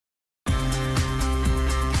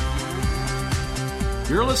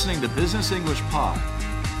You're listening to Business English Pod,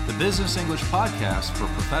 the business English podcast for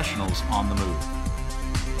professionals on the move.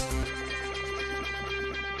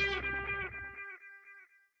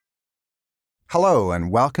 Hello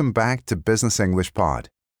and welcome back to Business English Pod.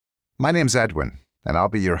 My name's Edwin, and I'll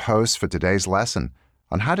be your host for today's lesson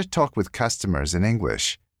on how to talk with customers in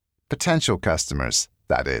English. Potential customers,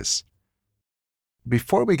 that is.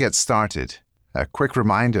 Before we get started, a quick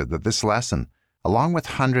reminder that this lesson, along with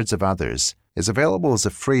hundreds of others, is available as a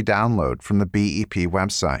free download from the BEP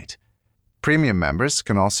website. Premium members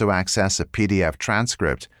can also access a PDF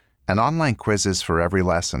transcript and online quizzes for every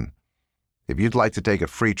lesson. If you'd like to take a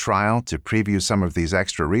free trial to preview some of these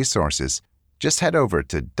extra resources, just head over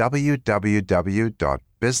to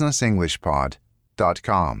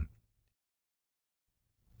www.businessenglishpod.com.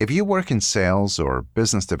 If you work in sales or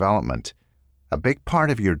business development, a big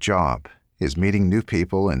part of your job is meeting new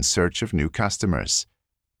people in search of new customers.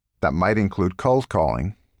 That might include cold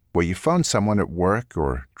calling, where you phone someone at work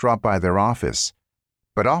or drop by their office.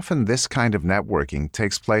 But often this kind of networking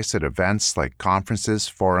takes place at events like conferences,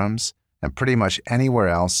 forums, and pretty much anywhere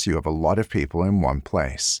else you have a lot of people in one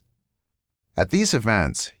place. At these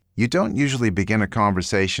events, you don't usually begin a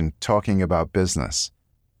conversation talking about business.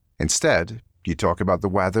 Instead, you talk about the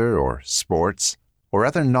weather or sports or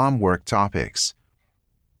other non-work topics.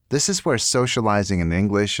 This is where socializing in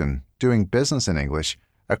English and doing business in English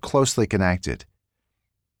are closely connected.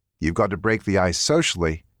 You've got to break the ice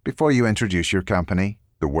socially before you introduce your company,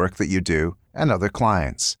 the work that you do, and other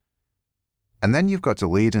clients. And then you've got to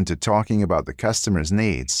lead into talking about the customer's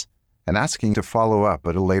needs and asking to follow up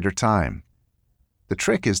at a later time. The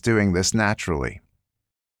trick is doing this naturally.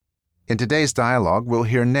 In today's dialogue, we'll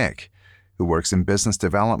hear Nick, who works in business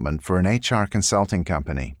development for an HR consulting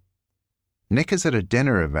company. Nick is at a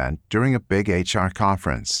dinner event during a big HR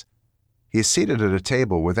conference. He is seated at a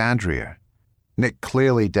table with Andrea. Nick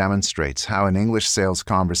clearly demonstrates how an English sales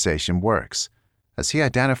conversation works, as he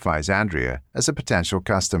identifies Andrea as a potential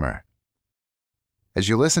customer. As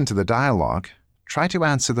you listen to the dialogue, try to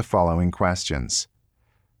answer the following questions.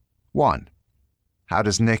 1. How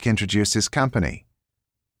does Nick introduce his company?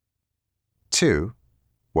 2.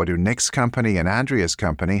 What do Nick's company and Andrea's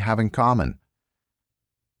company have in common?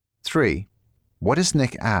 3. What does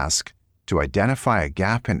Nick ask to identify a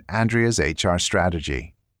gap in Andrea's HR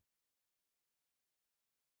strategy?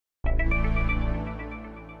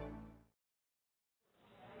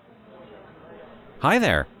 Hi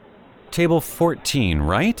there. Table 14,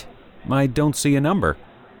 right? I don't see a number.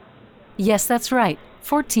 Yes, that's right.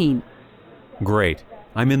 14. Great.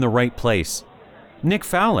 I'm in the right place. Nick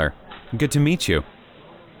Fowler. Good to meet you.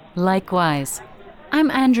 Likewise. I'm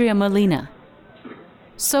Andrea Molina.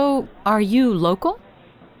 So, are you local?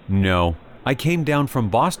 No, I came down from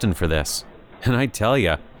Boston for this. And I tell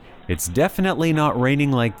ya, it's definitely not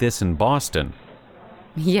raining like this in Boston.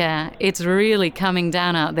 Yeah, it's really coming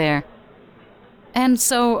down out there. And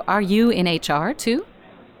so, are you in HR too?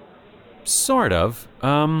 Sort of.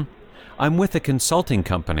 I'm with a consulting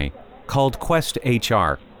company called Quest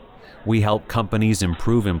HR. We help companies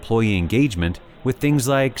improve employee engagement with things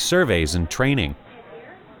like surveys and training.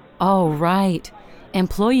 Oh, right.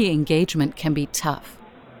 Employee engagement can be tough.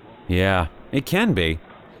 Yeah, it can be.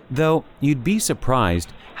 Though you'd be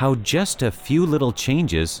surprised how just a few little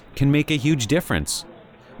changes can make a huge difference.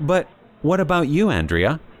 But what about you,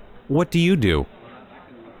 Andrea? What do you do?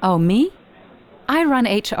 Oh, me? I run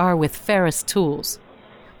HR with Ferris Tools.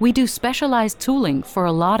 We do specialized tooling for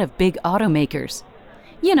a lot of big automakers.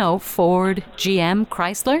 You know, Ford, GM,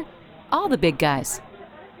 Chrysler, all the big guys.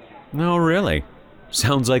 Oh, really?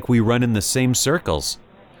 Sounds like we run in the same circles.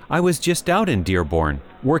 I was just out in Dearborn,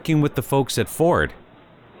 working with the folks at Ford.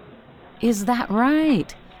 Is that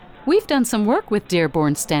right? We've done some work with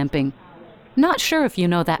Dearborn Stamping. Not sure if you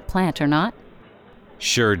know that plant or not.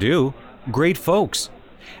 Sure do. Great folks.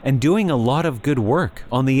 And doing a lot of good work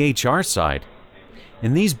on the HR side.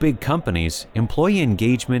 In these big companies, employee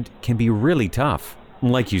engagement can be really tough,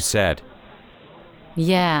 like you said.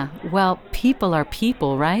 Yeah, well, people are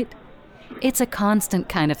people, right? It's a constant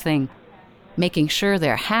kind of thing. Making sure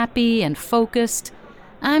they're happy and focused.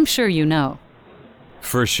 I'm sure you know.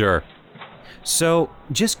 For sure. So,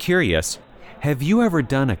 just curious, have you ever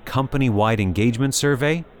done a company-wide engagement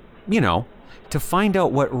survey? You know, to find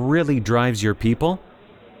out what really drives your people?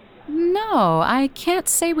 No, I can't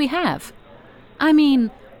say we have. I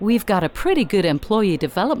mean, we've got a pretty good employee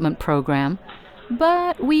development program,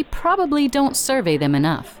 but we probably don't survey them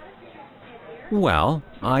enough. Well,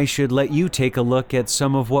 I should let you take a look at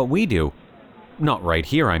some of what we do. Not right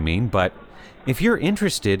here, I mean, but if you're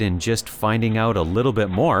interested in just finding out a little bit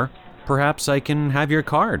more, perhaps I can have your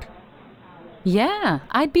card. Yeah,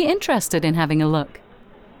 I'd be interested in having a look.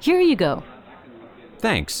 Here you go.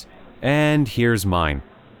 Thanks. And here's mine.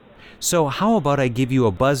 So how about I give you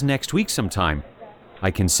a buzz next week sometime? I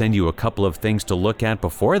can send you a couple of things to look at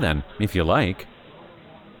before then, if you like.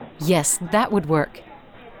 Yes, that would work.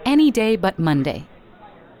 Any day but Monday.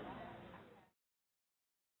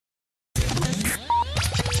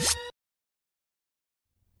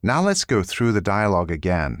 Now let's go through the dialogue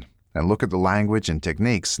again and look at the language and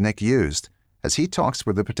techniques Nick used as he talks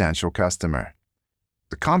with a potential customer.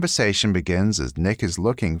 The conversation begins as Nick is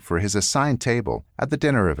looking for his assigned table at the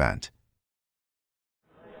dinner event.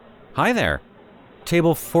 Hi there.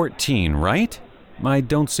 Table 14, right? I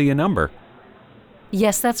don't see a number.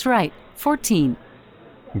 Yes, that's right. 14.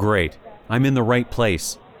 Great. I'm in the right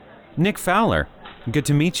place. Nick Fowler. Good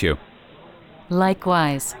to meet you.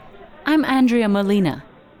 Likewise. I'm Andrea Molina.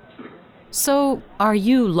 So, are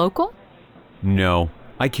you local? No,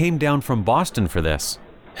 I came down from Boston for this.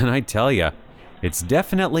 And I tell ya, it's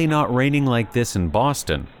definitely not raining like this in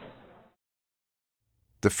Boston.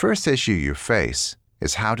 The first issue you face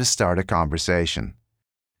is how to start a conversation.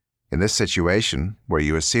 In this situation, where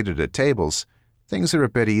you are seated at tables, things are a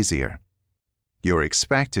bit easier. You're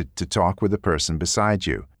expected to talk with the person beside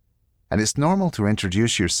you, and it's normal to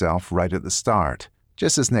introduce yourself right at the start,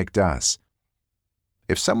 just as Nick does.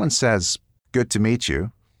 If someone says, "Good to meet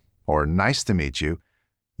you," or "Nice to meet you,"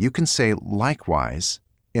 you can say "likewise"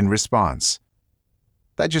 in response.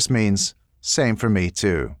 That just means, "Same for me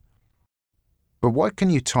too." But what can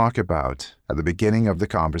you talk about at the beginning of the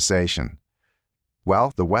conversation?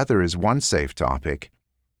 Well, the weather is one safe topic.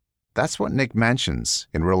 That's what Nick mentions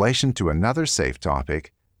in relation to another safe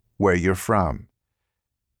topic, where you're from.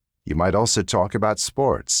 You might also talk about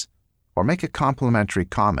sports, or make a complimentary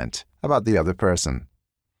comment about the other person.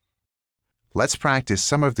 Let's practice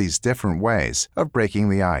some of these different ways of breaking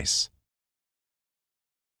the ice.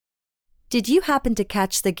 Did you happen to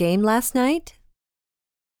catch the game last night?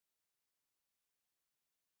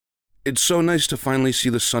 It's so nice to finally see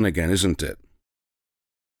the sun again, isn't it?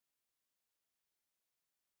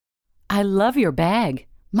 I love your bag.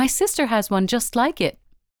 My sister has one just like it.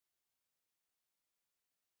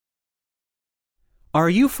 Are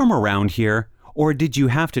you from around here, or did you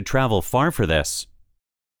have to travel far for this?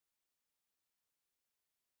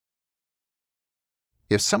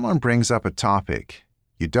 If someone brings up a topic,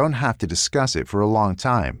 you don't have to discuss it for a long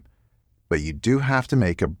time, but you do have to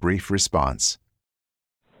make a brief response.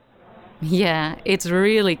 Yeah, it's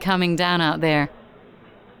really coming down out there.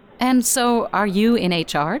 And so, are you in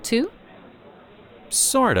HR too?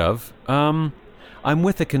 Sort of. I'm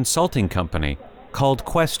with a consulting company called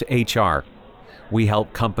Quest HR. We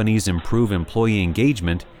help companies improve employee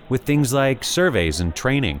engagement with things like surveys and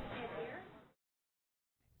training.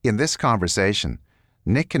 In this conversation,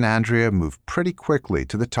 Nick and Andrea move pretty quickly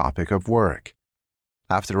to the topic of work.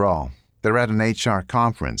 After all, they're at an HR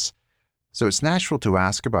conference, so it's natural to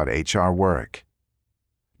ask about HR work.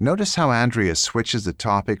 Notice how Andrea switches the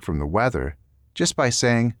topic from the weather just by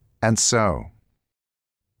saying, "and so."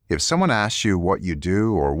 If someone asks you what you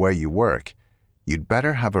do or where you work, you'd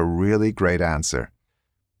better have a really great answer.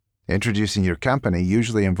 Introducing your company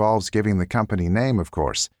usually involves giving the company name, of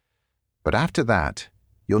course. But after that,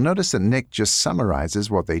 you'll notice that Nick just summarizes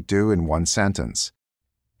what they do in one sentence.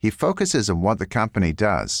 He focuses on what the company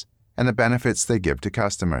does and the benefits they give to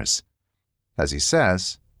customers. As he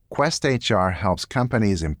says, Quest HR helps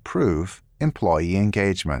companies improve employee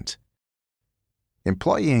engagement.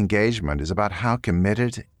 Employee engagement is about how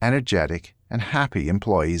committed, energetic, and happy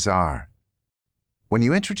employees are. When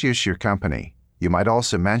you introduce your company, you might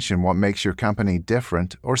also mention what makes your company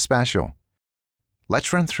different or special.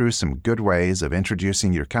 Let's run through some good ways of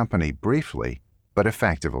introducing your company briefly, but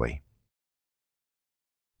effectively.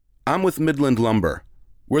 I'm with Midland Lumber.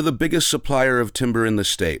 We're the biggest supplier of timber in the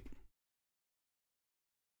state.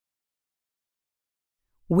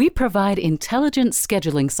 We provide intelligent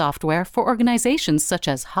scheduling software for organizations such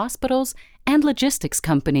as hospitals and logistics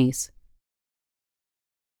companies.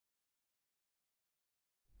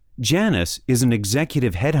 Janice is an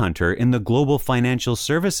executive headhunter in the global financial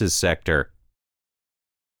services sector.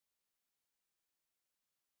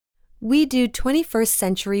 We do 21st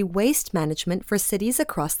century waste management for cities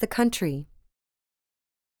across the country.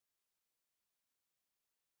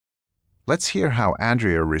 Let's hear how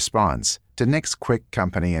Andrea responds to Nick's quick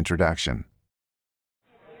company introduction.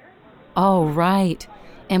 Oh, right.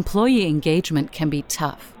 Employee engagement can be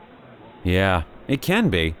tough. Yeah, it can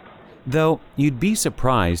be. Though you'd be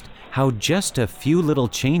surprised how just a few little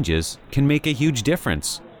changes can make a huge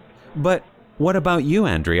difference. But what about you,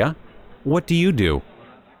 Andrea? What do you do?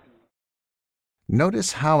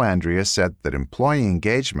 Notice how Andrea said that employee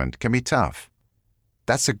engagement can be tough.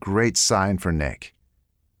 That's a great sign for Nick.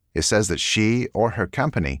 It says that she or her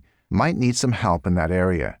company might need some help in that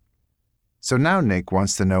area. So now Nick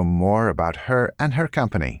wants to know more about her and her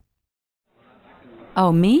company.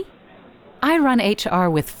 Oh, me? I run HR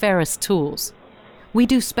with Ferris Tools. We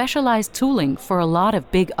do specialized tooling for a lot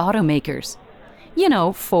of big automakers. You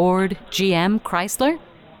know, Ford, GM, Chrysler,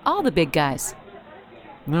 all the big guys.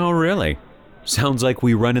 Oh, really? Sounds like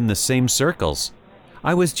we run in the same circles.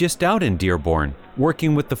 I was just out in Dearborn,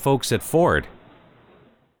 working with the folks at Ford.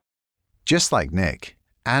 Just like Nick,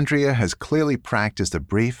 Andrea has clearly practiced a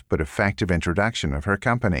brief but effective introduction of her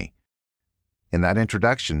company. In that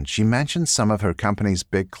introduction, she mentions some of her company's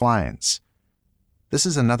big clients. This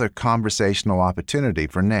is another conversational opportunity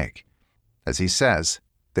for Nick. As he says,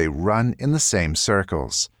 they run in the same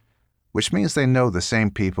circles, which means they know the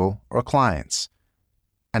same people or clients.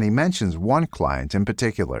 And he mentions one client in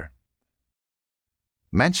particular.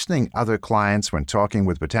 Mentioning other clients when talking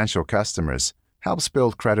with potential customers helps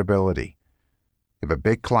build credibility. If a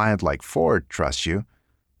big client like Ford trusts you,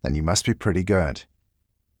 then you must be pretty good.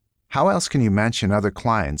 How else can you mention other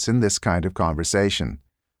clients in this kind of conversation?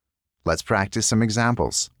 Let's practice some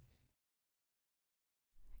examples.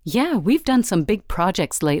 Yeah, we've done some big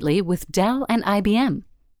projects lately with Dell and IBM.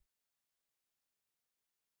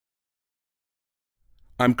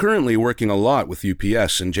 I'm currently working a lot with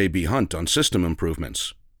UPS and JB Hunt on system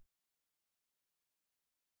improvements.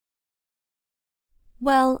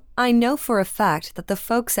 Well, I know for a fact that the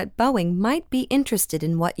folks at Boeing might be interested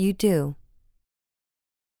in what you do.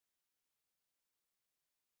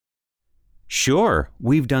 Sure,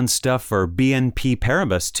 we've done stuff for BNP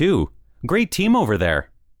Paribas too. Great team over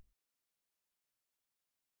there.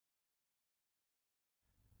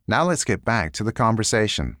 Now let's get back to the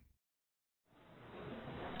conversation.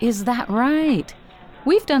 Is that right?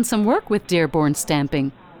 We've done some work with Dearborn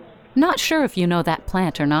Stamping. Not sure if you know that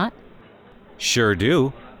plant or not. Sure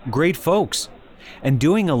do. Great folks. And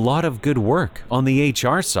doing a lot of good work on the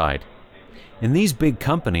HR side. In these big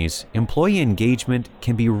companies, employee engagement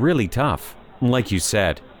can be really tough, like you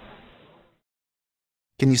said.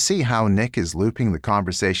 Can you see how Nick is looping the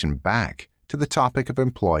conversation back to the topic of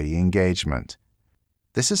employee engagement?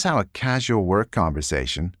 This is how a casual work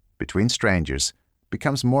conversation between strangers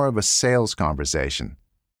becomes more of a sales conversation.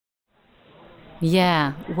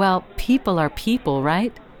 Yeah, well, people are people,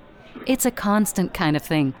 right? It's a constant kind of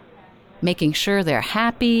thing. Making sure they're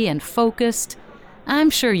happy and focused. I'm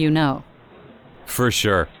sure you know. For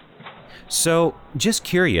sure. So, just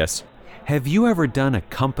curious, have you ever done a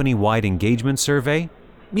company-wide engagement survey?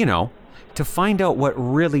 You know, to find out what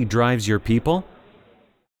really drives your people?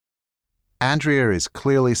 Andrea is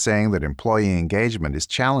clearly saying that employee engagement is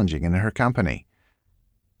challenging in her company.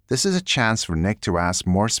 This is a chance for Nick to ask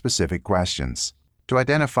more specific questions, to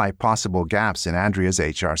identify possible gaps in Andrea's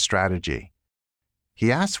HR strategy.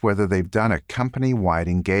 He asks whether they've done a company-wide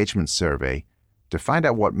engagement survey to find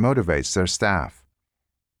out what motivates their staff.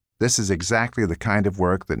 This is exactly the kind of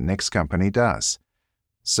work that Nick's company does.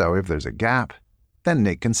 So if there's a gap, then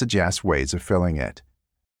Nick can suggest ways of filling it.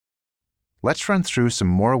 Let's run through some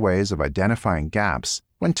more ways of identifying gaps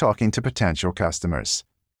when talking to potential customers.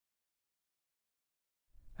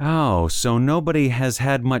 Oh, so nobody has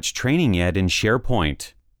had much training yet in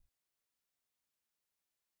SharePoint.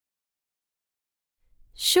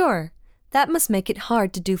 Sure, that must make it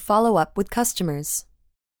hard to do follow-up with customers.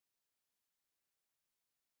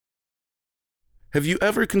 Have you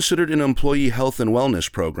ever considered an employee health and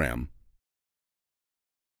wellness program?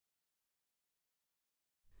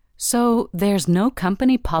 So, there's no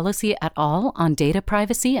company policy at all on data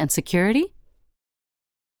privacy and security?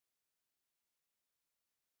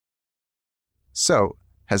 So,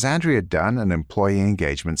 has Andrea done an employee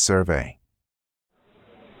engagement survey?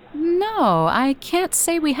 No, I can't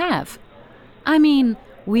say we have. I mean,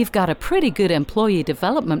 we've got a pretty good employee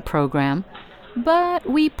development program, but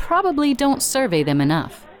we probably don't survey them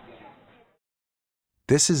enough.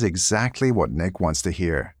 This is exactly what Nick wants to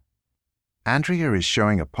hear. Andrea is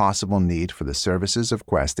showing a possible need for the services of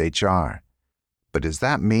Quest HR. But does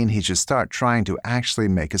that mean he should start trying to actually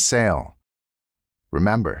make a sale?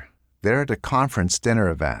 Remember, they're at a conference dinner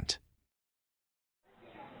event.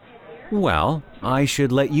 Well, I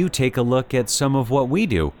should let you take a look at some of what we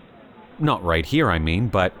do. Not right here, I mean,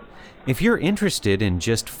 but if you're interested in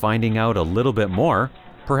just finding out a little bit more,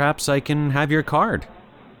 perhaps I can have your card.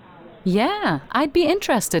 Yeah, I'd be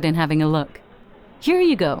interested in having a look. Here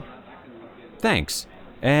you go. Thanks.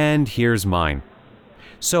 And here's mine.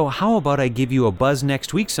 So how about I give you a buzz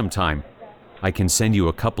next week sometime? I can send you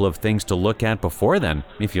a couple of things to look at before then,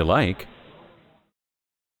 if you like.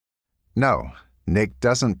 No, Nick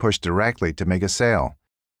doesn't push directly to make a sale.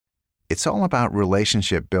 It's all about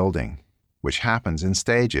relationship building, which happens in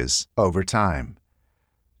stages over time.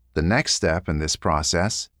 The next step in this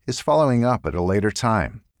process is following up at a later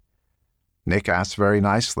time. Nick asks very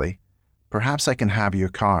nicely, "Perhaps I can have your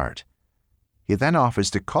card." He then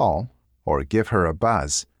offers to call or give her a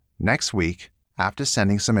buzz next week after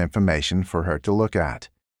sending some information for her to look at.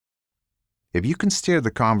 If you can steer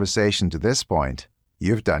the conversation to this point,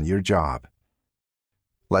 you've done your job.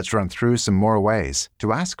 Let's run through some more ways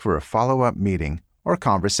to ask for a follow-up meeting or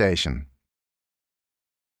conversation.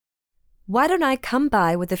 Why don't I come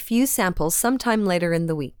by with a few samples sometime later in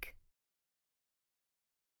the week?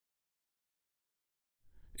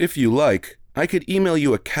 If you like, I could email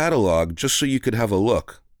you a catalog just so you could have a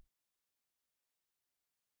look.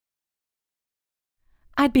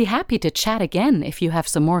 I'd be happy to chat again if you have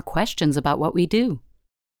some more questions about what we do.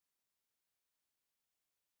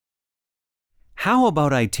 How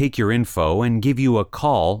about I take your info and give you a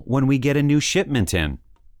call when we get a new shipment in?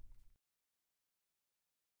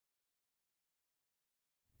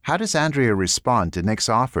 How does Andrea respond to Nick's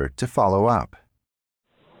offer to follow up?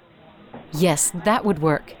 Yes, that would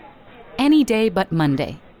work. Any day but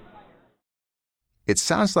Monday. It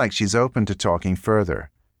sounds like she's open to talking further.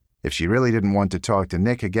 If she really didn't want to talk to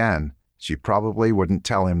Nick again, she probably wouldn't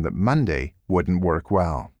tell him that Monday wouldn't work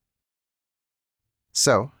well.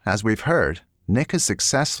 So, as we've heard, Nick has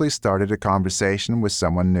successfully started a conversation with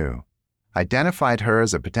someone new, identified her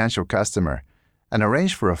as a potential customer, and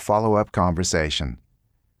arranged for a follow-up conversation.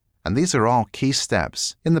 And these are all key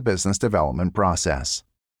steps in the business development process.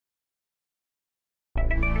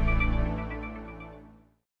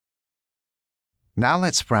 Now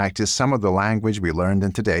let's practice some of the language we learned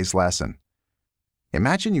in today's lesson.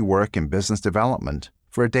 Imagine you work in business development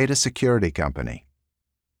for a data security company.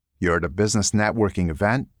 You're at a business networking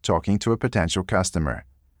event talking to a potential customer.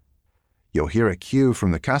 You'll hear a cue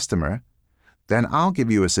from the customer, then I'll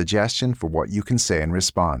give you a suggestion for what you can say in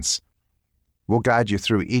response. We'll guide you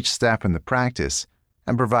through each step in the practice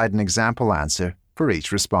and provide an example answer for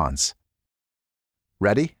each response.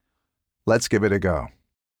 Ready? Let's give it a go.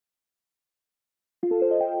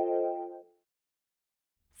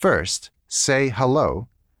 First, say hello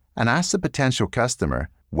and ask the potential customer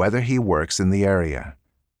whether he works in the area.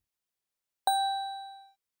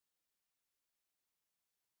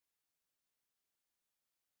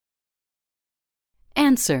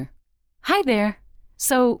 Answer. Hi there.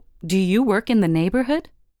 So, do you work in the neighborhood?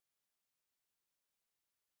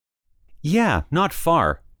 Yeah, not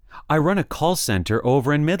far. I run a call center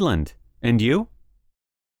over in Midland. And you?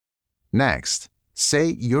 Next,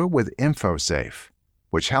 say you're with InfoSafe,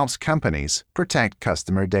 which helps companies protect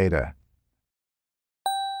customer data.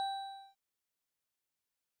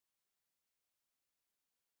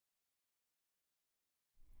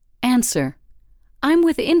 Answer. I'm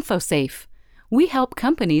with InfoSafe. We help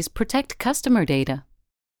companies protect customer data.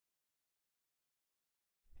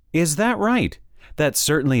 Is that right? That's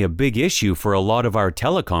certainly a big issue for a lot of our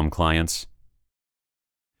telecom clients.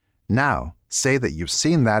 Now, say that you've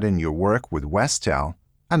seen that in your work with Westel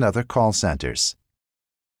and other call centers.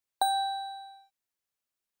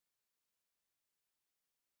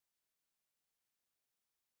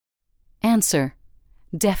 Answer.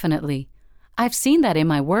 Definitely. I've seen that in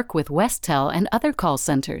my work with Westel and other call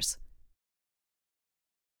centers.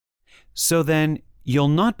 So then, you'll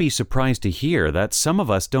not be surprised to hear that some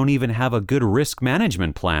of us don't even have a good risk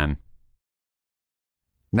management plan.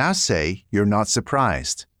 Now say you're not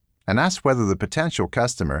surprised and ask whether the potential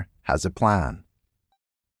customer has a plan.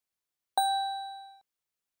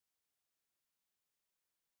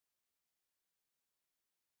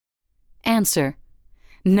 Answer.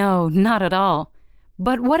 No, not at all.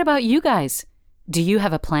 But what about you guys? Do you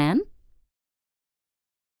have a plan?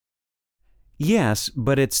 Yes,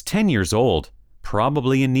 but it's 10 years old,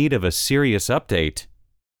 probably in need of a serious update.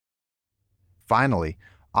 Finally,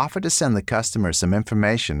 offer to send the customer some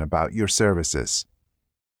information about your services.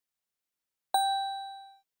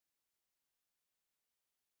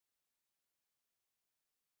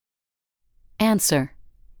 Answer.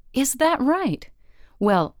 Is that right?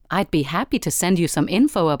 Well, I'd be happy to send you some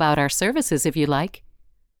info about our services if you like.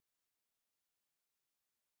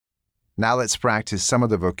 Now let's practice some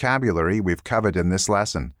of the vocabulary we've covered in this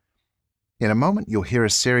lesson. In a moment, you'll hear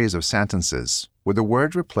a series of sentences with a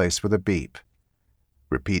word replaced with a beep.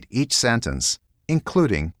 Repeat each sentence,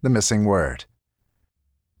 including the missing word.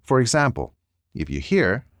 For example, if you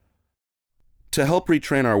hear, To help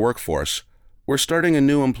retrain our workforce, we're starting a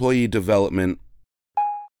new employee development.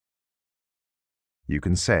 you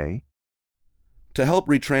can say, To help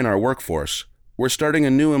retrain our workforce, We're starting a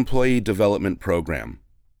new employee development program.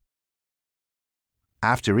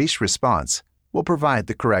 After each response, we'll provide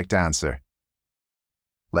the correct answer.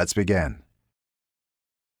 Let's begin.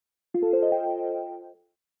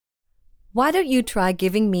 Why don't you try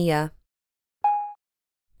giving me a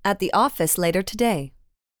at the office later today?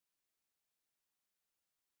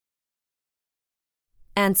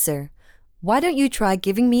 Answer. Why don't you try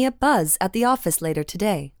giving me a buzz at the office later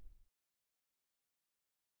today?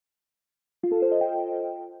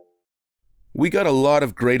 We got a lot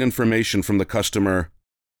of great information from the customer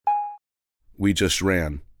we just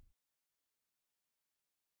ran.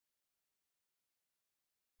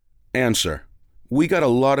 Answer. We got a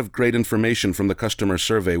lot of great information from the customer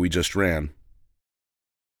survey we just ran.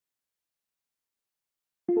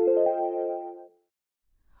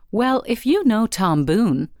 Well, if you know Tom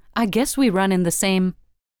Boone, I guess we run in the same...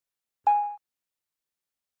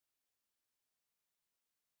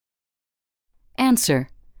 Answer.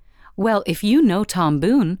 Well, if you know Tom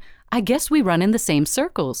Boone, I guess we run in the same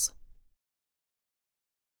circles.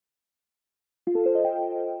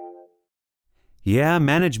 Yeah,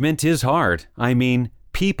 management is hard. I mean,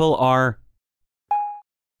 people are,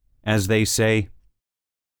 as they say.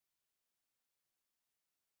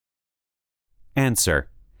 Answer.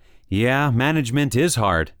 Yeah, management is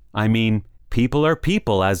hard. I mean, people are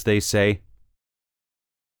people, as they say.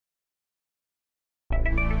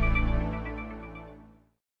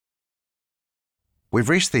 We've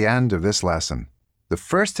reached the end of this lesson, the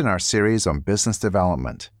first in our series on business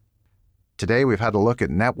development. Today we've had a look at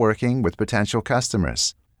networking with potential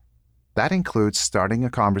customers. That includes starting a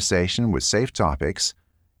conversation with safe topics,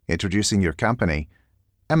 introducing your company,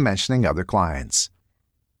 and mentioning other clients.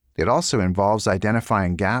 It also involves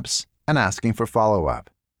identifying gaps and asking for follow-up.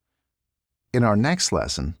 In our next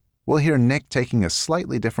lesson, we'll hear Nick taking a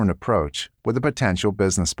slightly different approach with a potential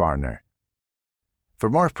business partner. For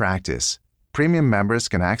more practice, premium members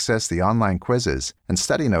can access the online quizzes and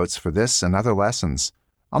study notes for this and other lessons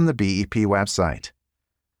on the BEP website.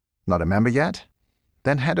 Not a member yet?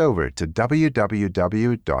 Then head over to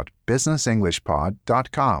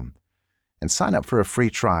www.businessenglishpod.com and sign up for a free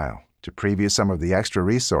trial to preview some of the extra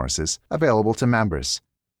resources available to members.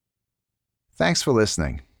 Thanks for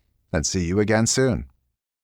listening, and see you again soon.